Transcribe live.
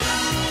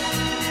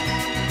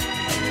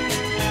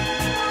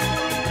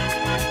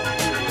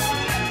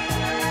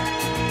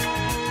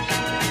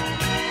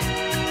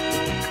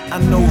I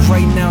know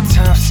right now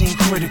times seem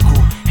critical,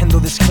 and though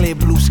this clear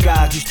blue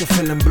skies used to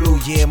feeling blue,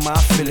 yeah,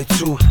 I feel it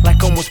too.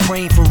 Like almost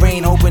praying for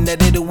rain, hoping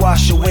that it'll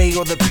wash away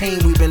all the pain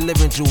we've been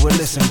living through. Well,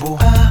 listen, boo,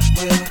 I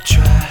will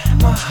try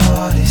my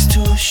hardest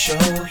to show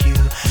you,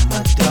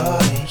 my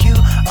darling, you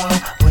are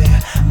where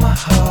my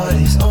heart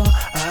is, all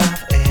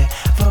I've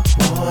ever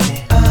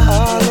wanted.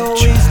 I'll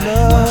always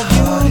love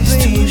you,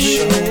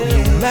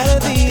 baby, no matter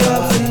the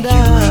ups and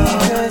downs,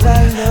 cause I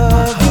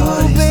love you,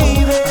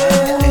 baby,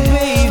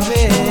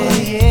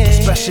 yeah.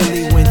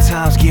 Especially when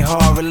times get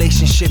hard,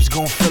 relationships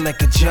gon' feel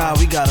like a job,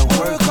 we gotta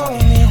work on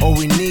it. All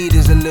we need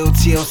is a little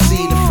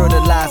TLC to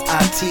fertilize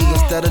IT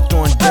instead of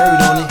throwing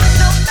dirt on it.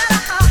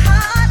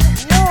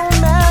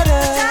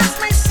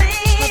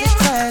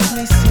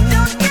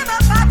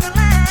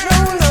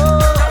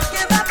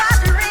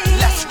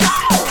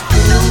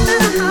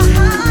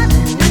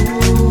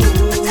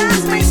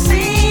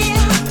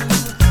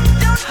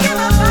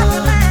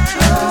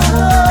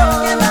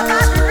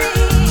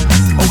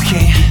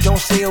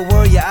 Say a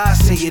word, your eyes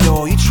say it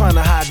all. You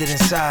tryna hide it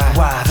inside.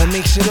 Why? That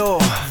makes it all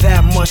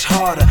that much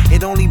harder.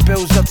 It only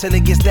builds up till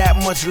it gets that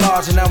much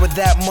larger. Now we're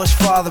that much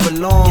farther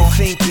along. You're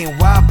thinking,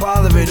 why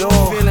bother at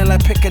all? Feeling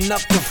like picking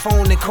up the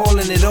phone and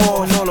calling it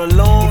all. And all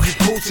along, if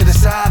you pull to the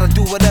side, I'll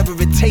do whatever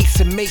it takes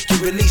to make you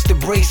release the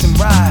brakes and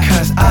ride.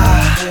 Cause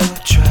I will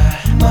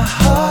try my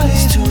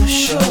hardest to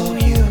show